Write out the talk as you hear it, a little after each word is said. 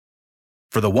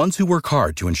For the ones who work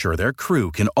hard to ensure their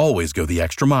crew can always go the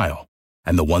extra mile,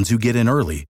 and the ones who get in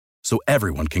early so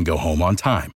everyone can go home on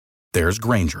time, there's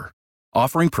Grainger,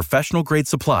 offering professional-grade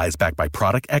supplies backed by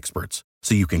product experts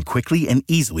so you can quickly and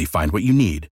easily find what you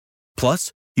need.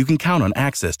 Plus, you can count on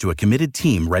access to a committed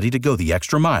team ready to go the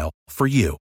extra mile for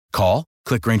you. Call,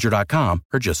 click Grainger.com,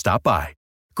 or just stop by.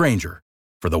 Grainger,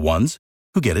 for the ones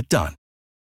who get it done.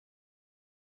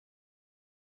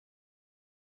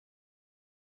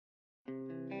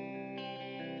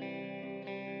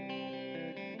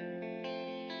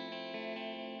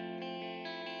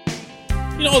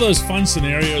 You know, those fun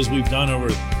scenarios we've done over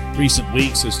recent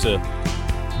weeks as to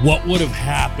what would have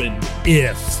happened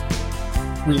if,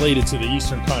 related to the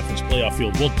Eastern Conference playoff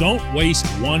field. Well, don't waste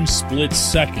one split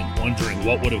second wondering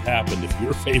what would have happened if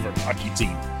your favorite hockey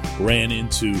team ran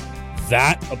into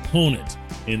that opponent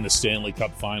in the Stanley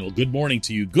Cup Final. Good morning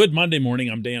to you. Good Monday morning.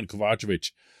 I'm Dan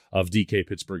Kovacevic of DK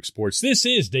Pittsburgh Sports. This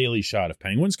is Daily Shot of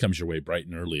Penguins. Comes your way bright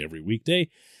and early every weekday.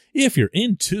 If you're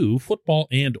into football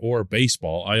and or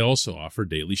baseball, I also offer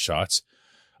daily shots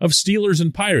of Steelers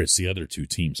and Pirates, the other two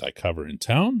teams I cover in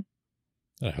town.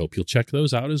 I hope you'll check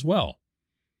those out as well.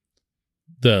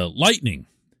 The Lightning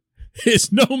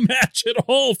is no match at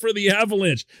all for the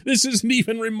Avalanche. This isn't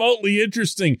even remotely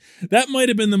interesting. That might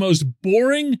have been the most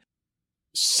boring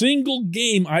single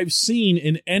game I've seen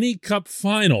in any Cup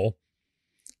final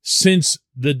since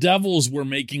the Devils were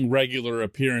making regular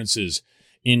appearances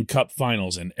in Cup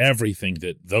finals, and everything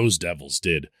that those Devils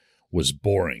did was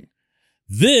boring.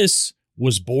 This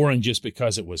was boring just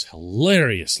because it was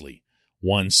hilariously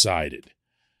one-sided.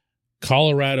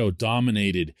 Colorado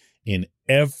dominated in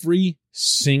every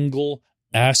single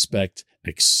aspect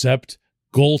except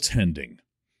goaltending.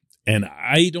 And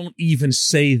I don't even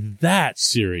say that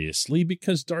seriously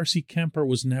because Darcy Kemper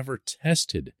was never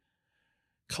tested.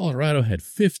 Colorado had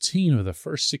 15 of the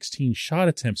first 16 shot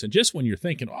attempts. And just when you're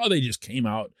thinking, oh, they just came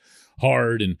out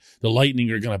hard and the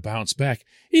Lightning are going to bounce back,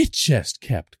 it just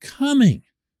kept coming.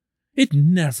 It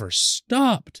never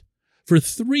stopped for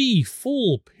 3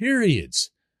 full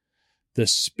periods. The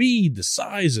speed, the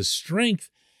size, the strength,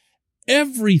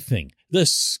 everything, the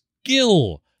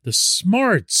skill, the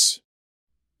smarts,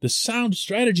 the sound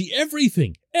strategy,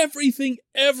 everything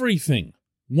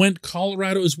went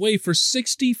Colorado's way for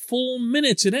 60 full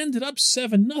minutes. It ended up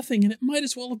 7-0, and it might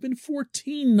as well have been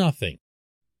 14-0.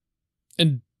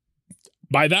 And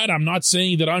by that, I'm not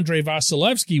saying that Andrei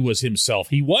Vasilevsky was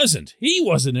himself. He wasn't. He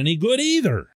wasn't any good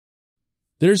either.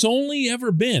 There's only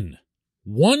ever been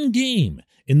one game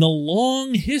in the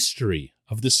long history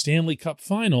of the Stanley Cup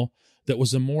Final that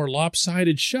was a more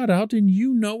lopsided shutout, and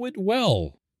you know it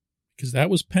well, because that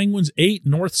was Penguins 8,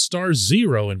 North Stars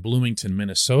 0 in Bloomington,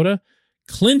 Minnesota,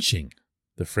 clinching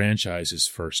the franchise's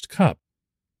first cup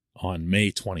on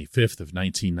May 25th of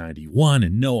 1991.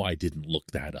 And no, I didn't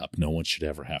look that up. No one should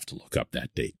ever have to look up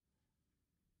that date.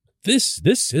 This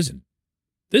isn't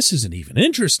even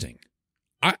interesting.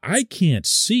 I can't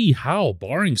see how,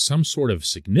 barring some sort of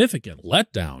significant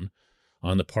letdown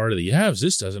on the part of the Avs,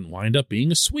 this doesn't wind up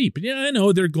being a sweep. Yeah, I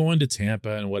know they're going to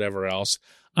Tampa and whatever else.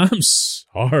 I'm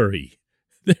sorry.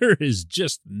 There is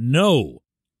just no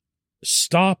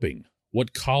stopping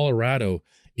what Colorado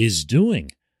is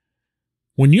doing.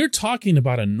 When you're talking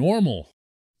about a normal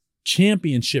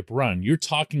championship run, you're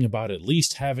talking about at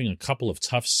least having a couple of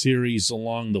tough series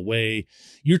along the way.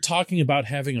 You're talking about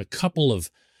having a couple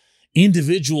of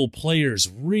individual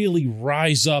players really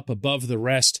rise up above the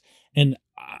rest. And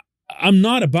I'm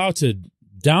not about to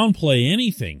downplay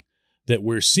anything that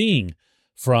we're seeing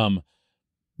from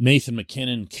Nathan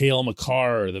McKinnon, Cale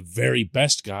Makar, the very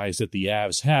best guys that the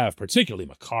Avs have, particularly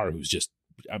Makar, who's just,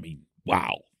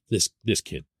 wow, this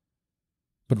kid.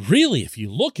 But really, if you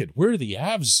look at where the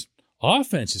Avs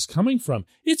offense is coming from,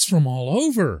 it's from all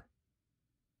over.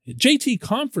 JT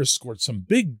Compher scored some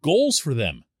big goals for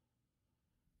them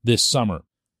this summer.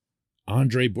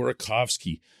 Andrei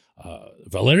Burakovsky,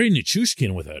 Valeri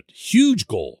Nichushkin with a huge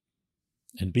goal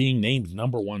and being named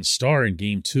number 1 star in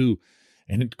Game 2.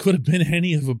 And it could have been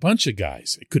any of a bunch of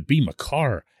guys. It could be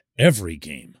Makar every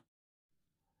game.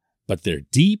 But they're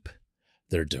deep,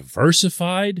 they're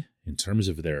diversified in terms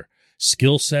of their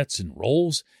skill sets and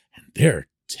roles, and they're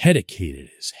dedicated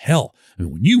as hell. I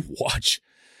mean, when you watch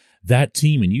that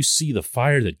team and you see the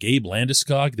fire that Gabe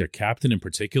Landeskog, their captain in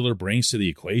particular, brings to the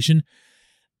equation,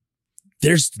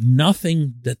 there's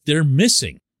nothing that they're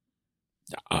missing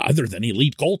other than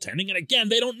elite goaltending. And again,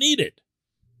 they don't need it.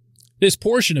 This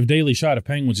portion of Daily Shot of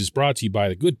Penguins is brought to you by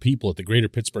the good people at the Greater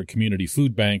Pittsburgh Community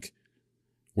Food Bank,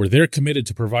 where they're committed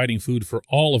to providing food for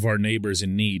all of our neighbors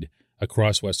in need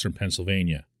across Western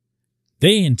Pennsylvania.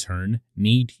 They, in turn,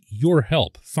 need your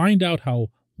help. Find out how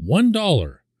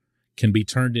 $1 can be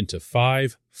turned into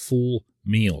 5 full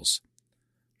meals.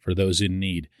 For those in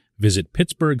need, visit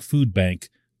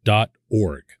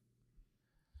pittsburghfoodbank.org.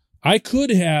 I could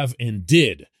have and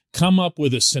did come up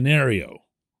with a scenario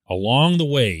along the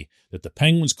way that the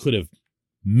Penguins could have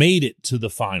made it to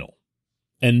the final.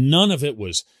 And none of it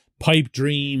was pipe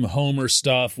dream, homer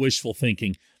stuff, wishful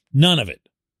thinking. None of it.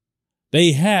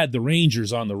 They had the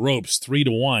Rangers on the ropes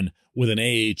 3-1 with an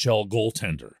AHL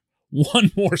goaltender.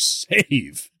 One more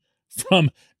save from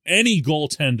any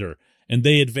goaltender, and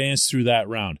they advanced through that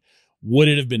round. Would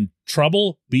it have been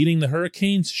trouble beating the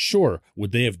Hurricanes? Sure.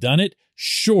 Would they have done it?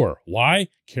 Sure. Why?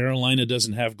 Carolina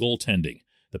doesn't have goaltending.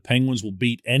 The Penguins will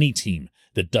beat any team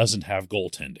that doesn't have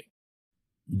goaltending.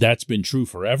 That's been true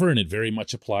forever, and it very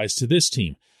much applies to this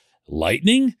team.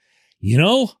 Lightning?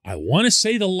 I want to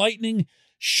say the Lightning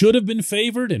should have been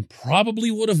favored and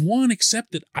probably would have won,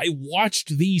 except that I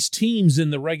watched these teams in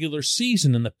the regular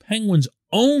season, and the Penguins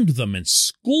owned them and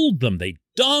schooled them. They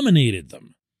dominated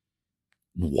them.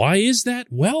 Why is that?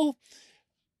 Well,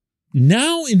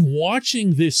 now in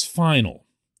watching this final,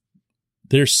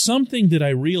 there's something that I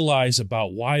realize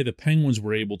about why the Penguins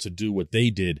were able to do what they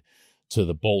did to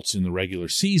the Bolts in the regular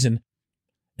season,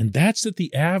 and that's that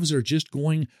the Avs are just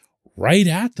going right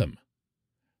at them.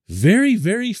 Very,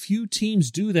 very few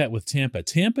teams do that with Tampa.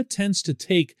 Tampa tends to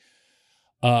take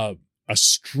a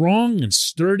strong and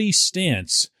sturdy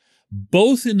stance,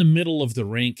 both in the middle of the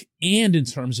rink and in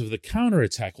terms of the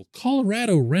counterattack. Well,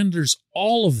 Colorado renders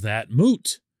all of that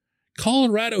moot.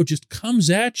 Colorado just comes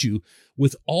at you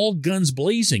with all guns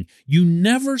blazing. You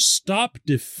never stop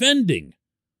defending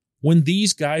when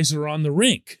these guys are on the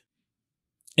rink.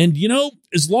 And,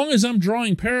 as long as I'm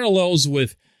drawing parallels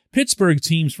with Pittsburgh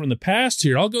teams from the past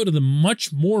here, I'll go to the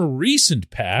much more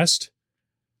recent past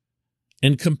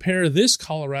and compare this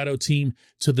Colorado team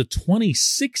to the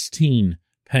 2016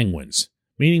 Penguins,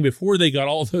 meaning before they got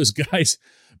all those guys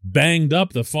banged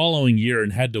up the following year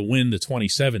and had to win the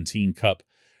 2017 Cup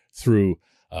through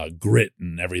grit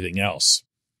and everything else.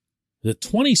 The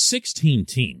 2016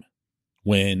 team,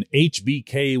 when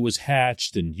HBK was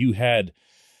hatched and you had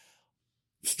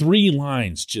 3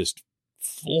 lines just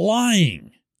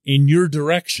flying in your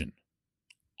direction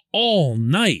all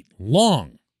night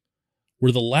long,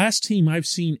 were the last team I've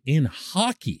seen in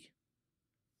hockey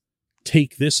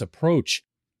take this approach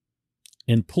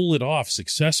and pull it off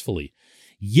successfully.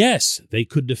 Yes, they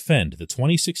could defend. The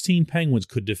 2016 Penguins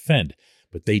could defend,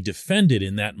 but they defended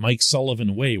in that Mike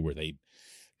Sullivan way where they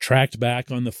tracked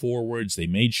back on the forwards. They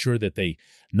made sure that they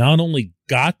not only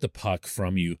got the puck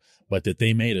from you, but that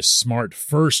they made a smart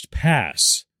first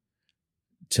pass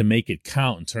to make it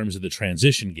count in terms of the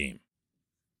transition game.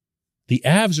 The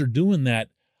Avs are doing that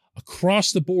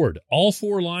across the board. All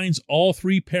 4 lines, all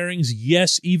 3 pairings.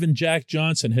 Yes, even Jack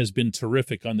Johnson has been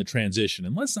terrific on the transition.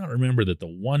 And let's not remember that the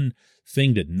one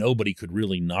thing that nobody could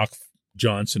really knock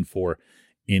Johnson for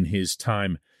in his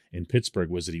time in Pittsburgh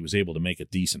was that he was able to make a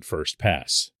decent first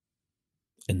pass.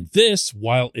 And this,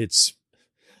 while it's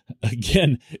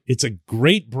a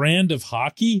great brand of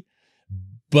hockey,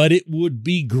 but it would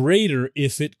be greater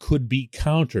if it could be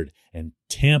countered. And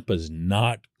Tampa's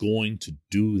not going to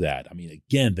do that. I mean,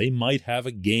 again, they might have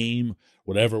a game,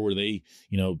 whatever, where they,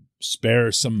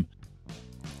 spare some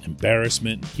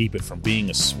embarrassment and keep it from being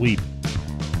a sweep.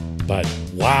 But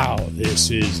wow, this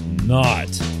is not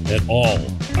at all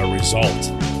a result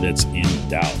that's in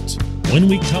doubt. When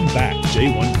we come back,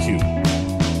 J1Q.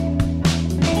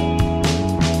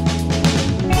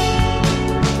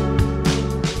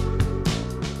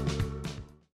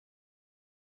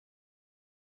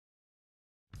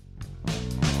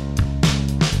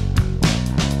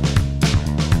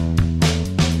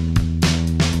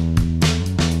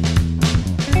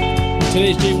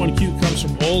 Today's J1Q comes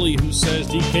from Oli, who says,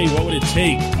 DK, what would it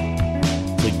take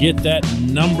to get that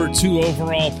number 2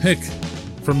 overall pick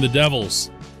from the Devils?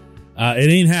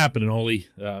 It ain't happening, Oli.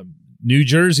 New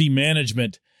Jersey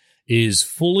management is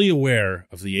fully aware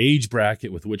of the age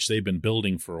bracket with which they've been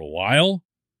building for a while.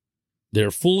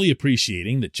 They're fully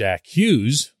appreciating that Jack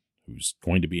Hughes, who's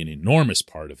going to be an enormous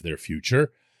part of their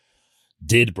future,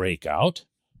 did break out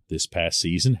this past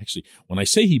season. Actually, when I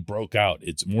say he broke out,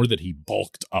 it's more that he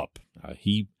bulked up.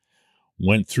 He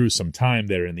went through some time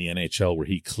there in the NHL where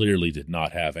he clearly did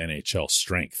not have NHL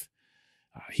strength.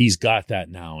 He's got that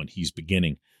now, and he's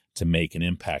beginning to make an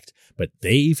impact. But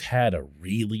they've had a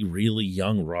really, really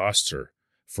young roster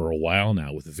for a while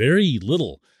now with very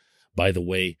little, by the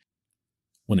way,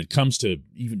 when it comes to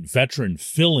even veteran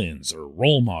fill-ins or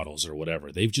role models or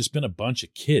whatever. They've just been a bunch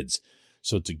of kids.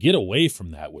 So to get away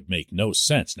from that would make no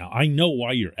sense. Now, I know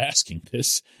why you're asking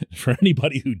this. For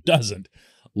anybody who doesn't,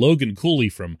 Logan Cooley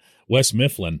from West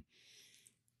Mifflin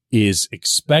is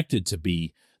expected to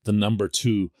be the number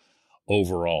 2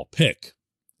 overall pick.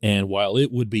 And while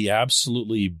it would be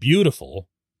absolutely beautiful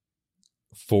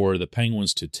for the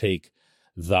Penguins to take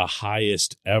the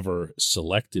highest ever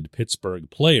selected Pittsburgh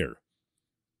player,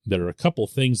 there are a couple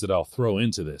things that I'll throw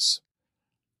into this.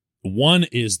 One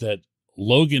is that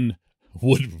Logan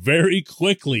would very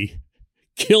quickly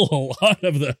kill a lot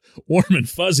of the warm and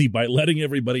fuzzy by letting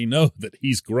everybody know that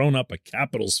he's grown up a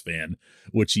Capitals fan,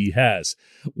 which he has.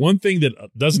 One thing that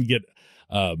doesn't get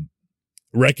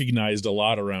recognized a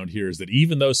lot around here is that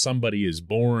even though somebody is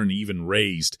born, even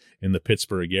raised in the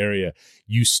Pittsburgh area,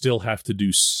 you still have to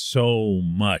do so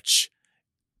much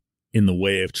in the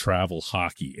way of travel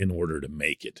hockey in order to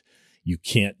make it. You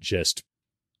can't just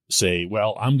say,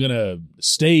 well, I'm going to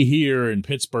stay here in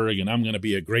Pittsburgh and I'm going to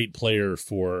be a great player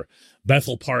for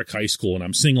Bethel Park High School. And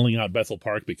I'm singling out Bethel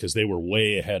Park because they were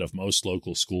way ahead of most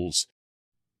local schools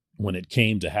when it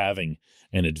came to having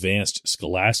an advanced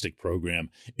scholastic program.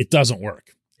 It doesn't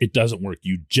work. It doesn't work.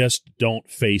 You just don't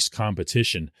face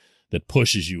competition that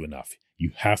pushes you enough.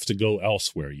 You have to go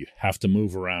elsewhere. You have to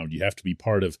move around. You have to be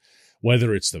part of,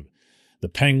 whether it's the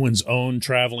Penguins' own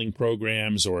traveling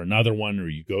programs or another one, or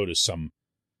you go to some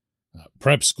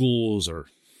prep schools or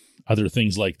other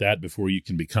things like that before you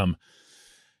can become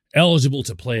eligible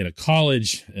to play at a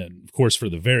college. And of course, for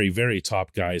the very, very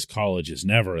top guys, college is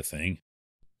never a thing.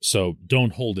 So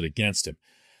don't hold it against him.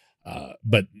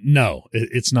 But no,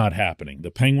 it's not happening.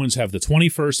 The Penguins have the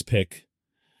 21st pick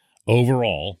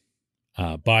overall.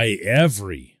 By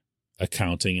every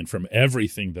accounting and from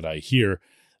everything that I hear,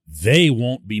 they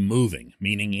won't be moving,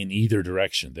 meaning in either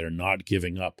direction. They're not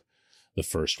giving up the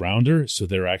first rounder, so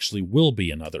there actually will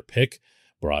be another pick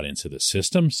brought into the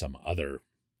system, some other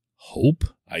hope,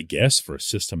 I guess, for a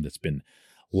system that's been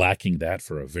lacking that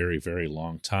for a very, very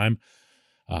long time.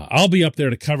 I'll be up there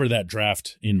to cover that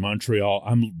draft in Montreal.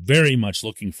 I'm very much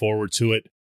looking forward to it,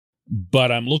 but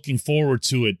I'm looking forward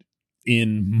to it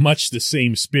in much the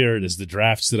same spirit as the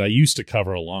drafts that I used to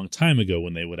cover a long time ago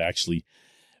when they would actually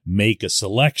make a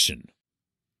selection.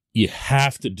 You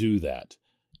have to do that.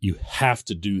 You have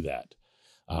to do that.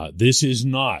 This is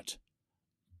not,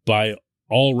 by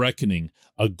all reckoning,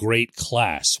 a great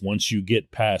class once you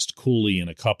get past Cooley and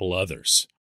a couple others.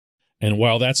 And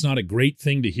while that's not a great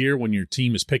thing to hear when your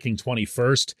team is picking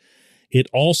 21st, it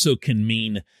also can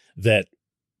mean that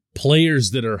players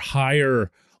that are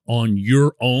higher on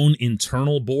your own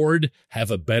internal board have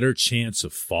a better chance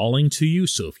of falling to you.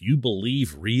 So if you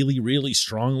believe really, really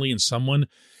strongly in someone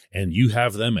and you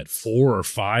have them at 4 or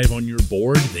 5 on your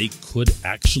board, they could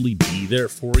actually be there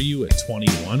for you at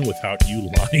 21 without you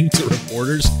lying to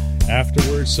reporters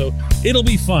afterwards. So it'll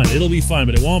be fun. It'll be fun,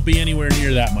 but it won't be anywhere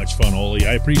near that much fun, Oli.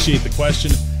 I appreciate the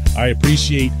question. I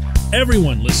appreciate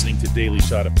everyone listening to Daily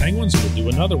Shot of Penguins. We'll do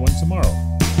another one tomorrow.